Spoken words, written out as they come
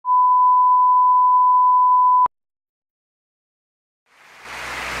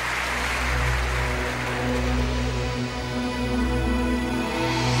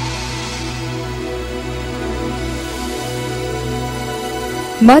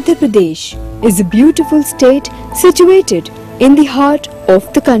Madhya Pradesh is a beautiful state situated in the heart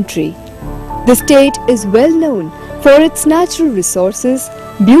of the country. The state is well known for its natural resources,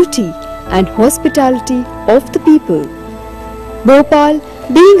 beauty and hospitality of the people. Bhopal,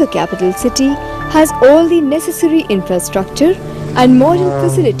 being a capital city, has all the necessary infrastructure and modern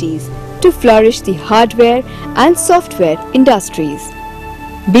facilities to flourish the hardware and software industries.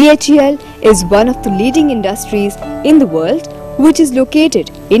 BHEL is one of the leading industries in the world, which is located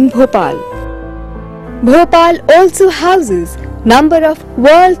in Bhopal. Bhopal also houses number of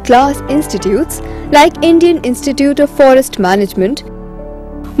world-class institutes like Indian Institute of Forest Management,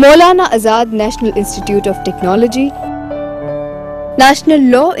 Maulana Azad National Institute of Technology, National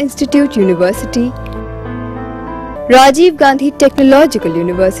Law Institute University, Rajiv Gandhi Technological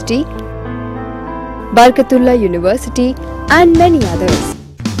University, Barkatullah University and many others.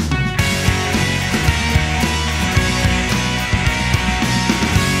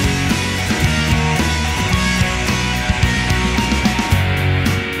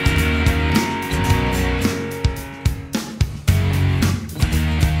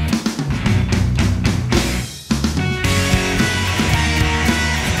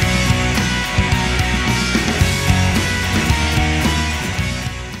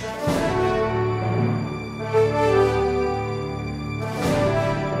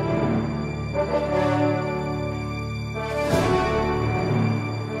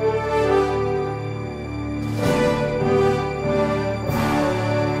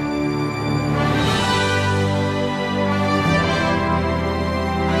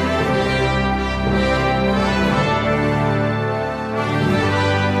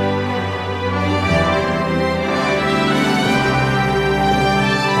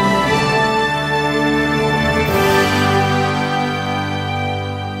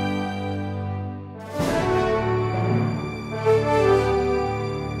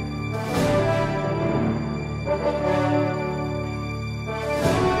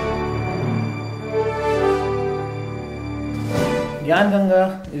 Gyan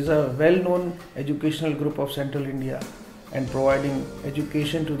Ganga is a well-known educational group of Central India and providing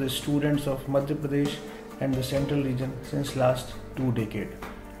education to the students of Madhya Pradesh and the Central region since last 2 decades.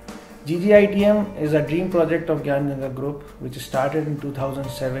 GGITM is a dream project of Gyan Ganga Group which started in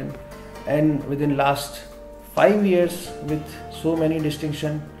 2007 and within last 5 years with so many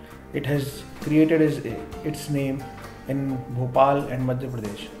distinctions it has created its name in Bhopal and Madhya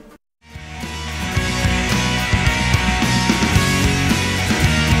Pradesh.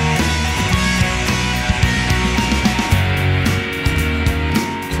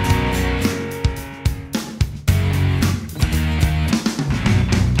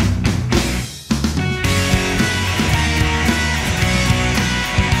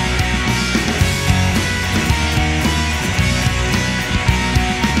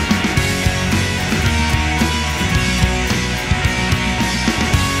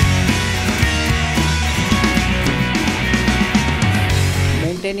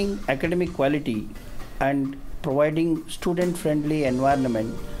 Maintaining academic quality and providing student-friendly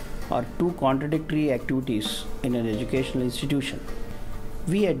environment are two contradictory activities in an educational institution.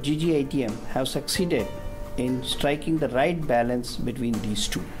 We at GGITM have succeeded in striking the right balance between these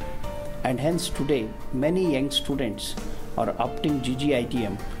two, and hence today many young students are opting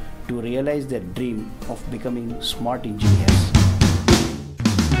GGITM to realize their dream of becoming smart engineers.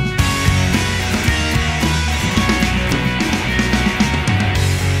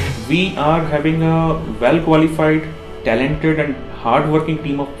 We are having a well-qualified, talented and hard-working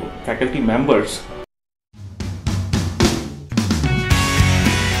team of faculty members.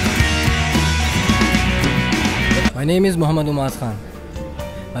 My name is Muhammad Umaz Khan.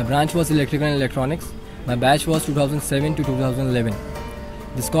 My branch was Electrical and Electronics. My batch was 2007 to 2011.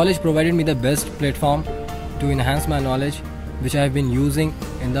 This college provided me the best platform to enhance my knowledge, which I have been using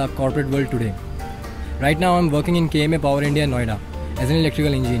in the corporate world today. Right now I am working in KMA Power India, Noida, as an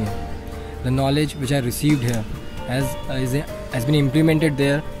electrical engineer. The knowledge which I received here has been implemented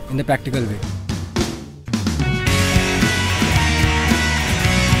there in the practical way.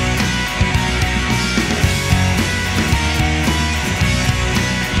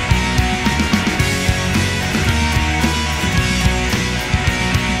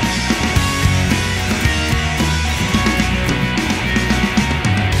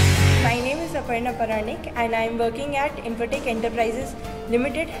 And I am working at Infotech Enterprises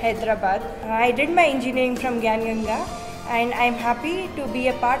Limited, Hyderabad. I did my engineering from Gyan Ganga and I am happy to be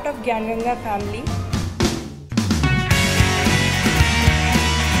a part of Gyan Ganga family.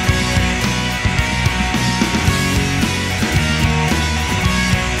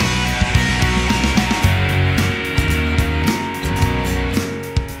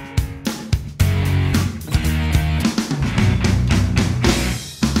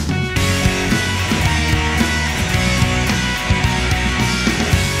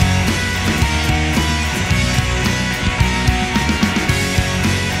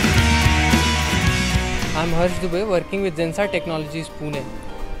 I'm Harsh Dubey, working with Zensar Technologies, Pune.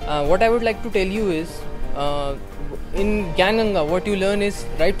 What I would like to tell you is, in Gyan Ganga, what you learn is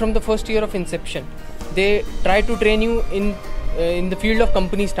right from the first year of inception. They try to train you in the field of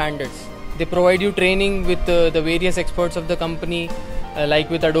company standards. They provide you training with the various experts of the company, like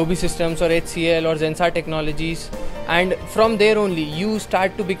with Adobe Systems or HCL or Zensar Technologies, and from there only you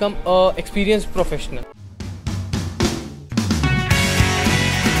start to become an experienced professional.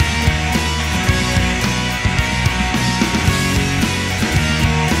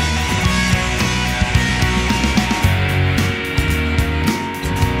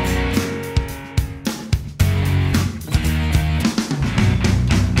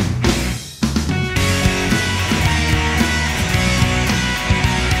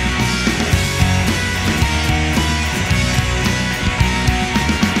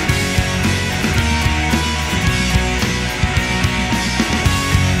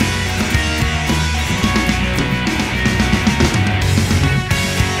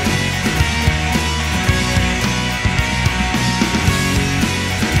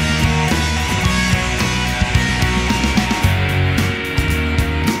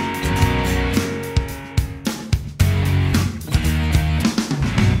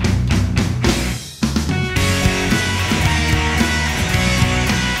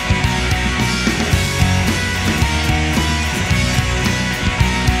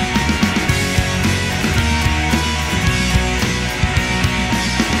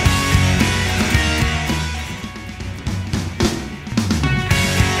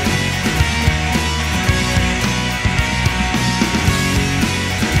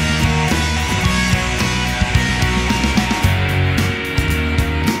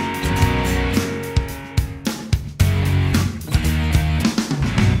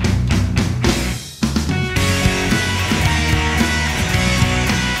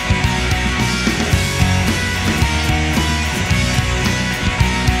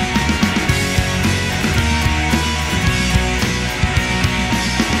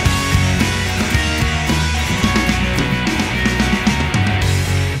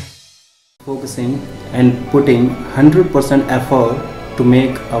 Focusing and putting 100% effort to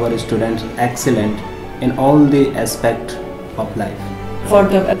make our students excellent in all the aspects of life. For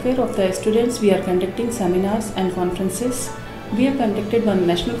the welfare of the students, we are conducting seminars and conferences. We have conducted one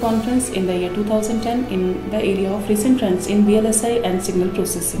national conference in the year 2010 in the area of recent trends in VLSI and signal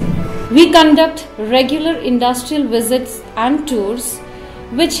processing. We conduct regular industrial visits and tours,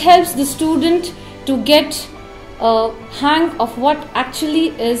 which helps the student to get a hang of what actually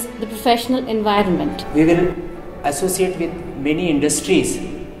is the professional environment. We will associate with many industries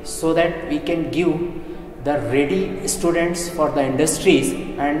so that we can give the ready students for the industries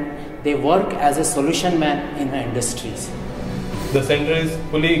and they work as a solution man in the industries. The center is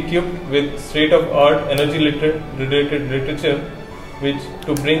fully equipped with state-of-art energy-related literature, which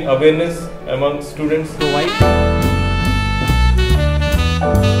to bring awareness among students.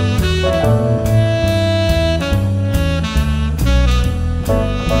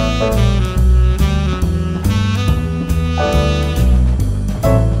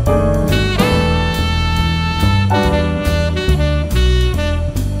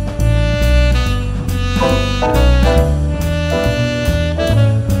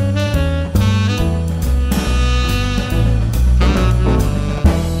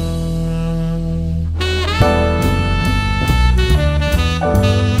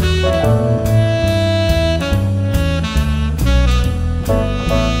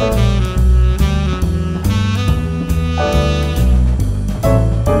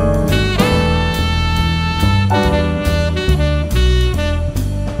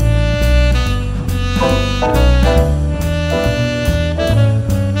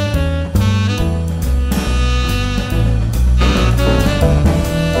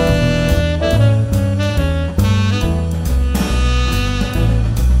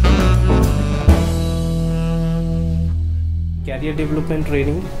 Career development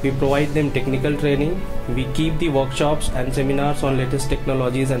training, we provide them technical training, we keep the workshops and seminars on latest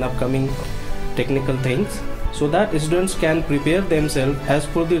technologies and upcoming technical things so that students can prepare themselves as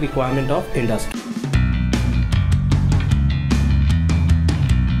per the requirement of industry.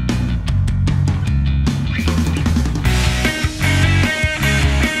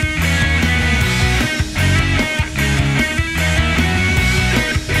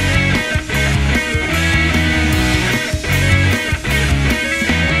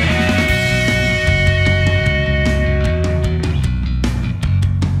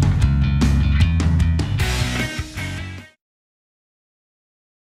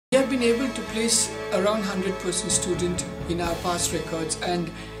 We have been able to place around 100% student in our past records, and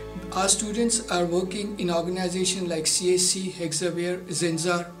Our students are working in organizations like CSC, Hexaware,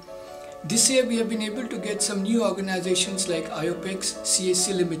 Zenzar. This year we have been able to get some new organizations like IOPEX,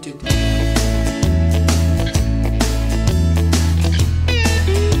 CSC Limited.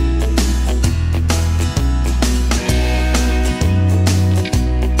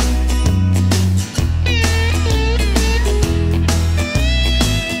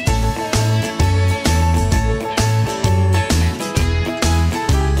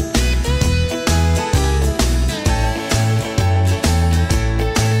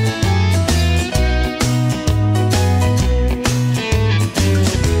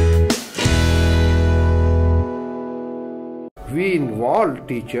 We involve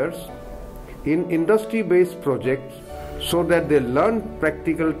teachers in industry-based projects so that they learn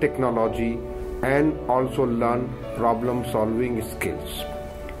practical technology and also learn problem-solving skills.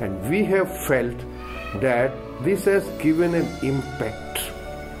 And we have felt that this has given an impact,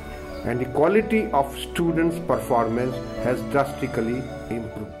 and the quality of students' performance has drastically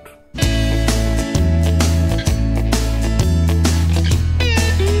improved.